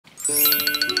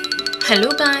Hello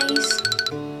guys,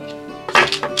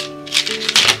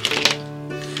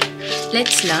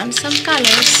 let's learn some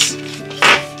colors.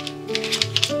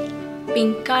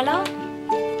 Pink color,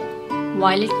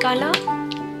 violet color,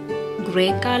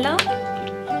 grey color,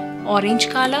 orange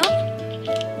color,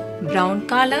 brown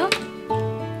color,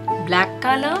 black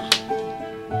color,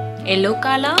 yellow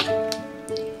color,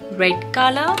 red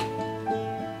color,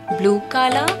 blue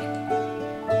color,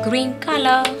 green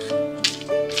color.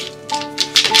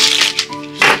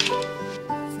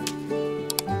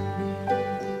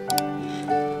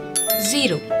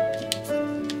 Zero.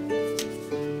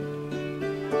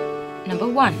 Number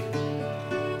 1.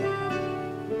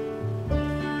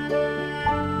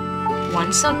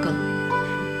 One circle.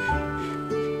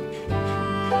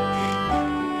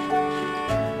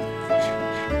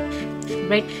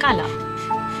 Red color.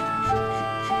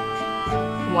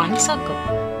 One circle.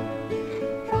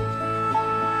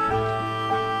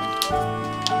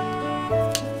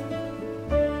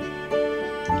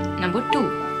 Number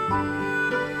 2.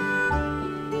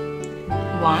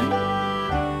 1,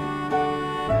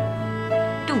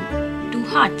 2, 2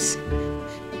 hearts.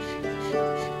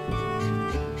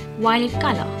 Violet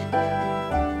color.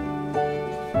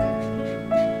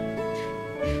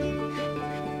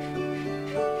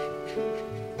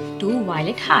 Two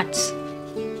violet hearts.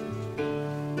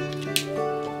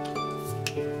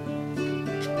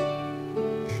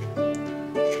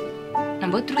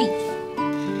 Number 3.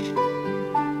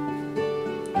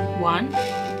 1,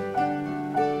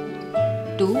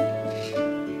 2,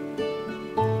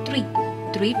 3.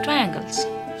 3 triangles.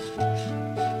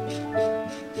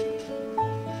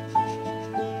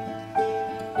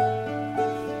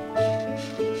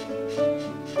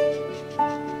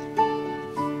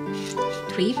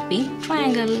 Three pink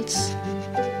triangles.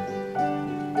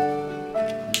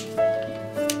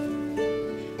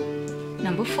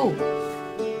 Number 4.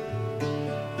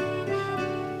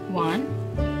 1,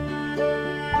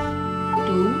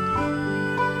 2,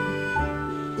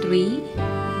 3,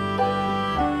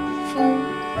 4.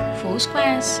 4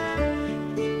 squares.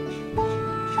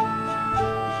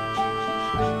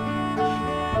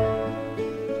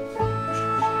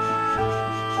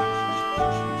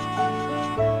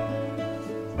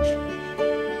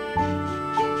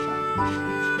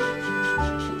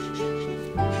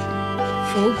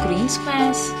 Four green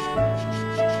squares.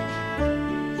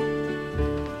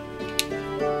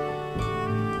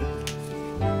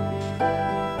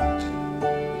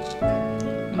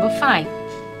 Number 5.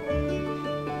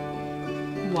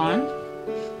 1,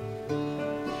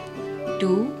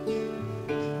 2,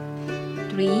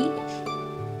 3,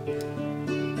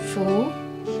 4,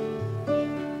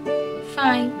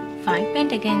 5. 5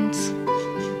 pentagons.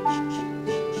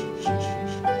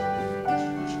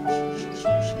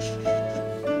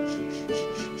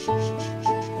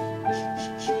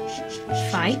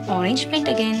 5 orange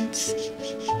pentagons.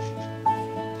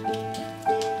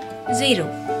 0,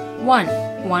 1,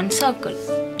 1 circle.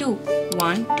 2,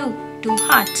 1, 2, 2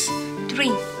 hearts. 3,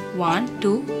 1,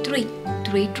 2, 3,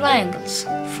 3 triangles.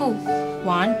 4,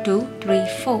 1, 2, 3,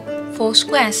 4, 4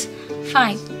 squares.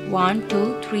 5, 1,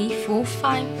 2, 3, 4,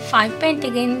 5, 5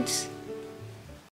 pentagons.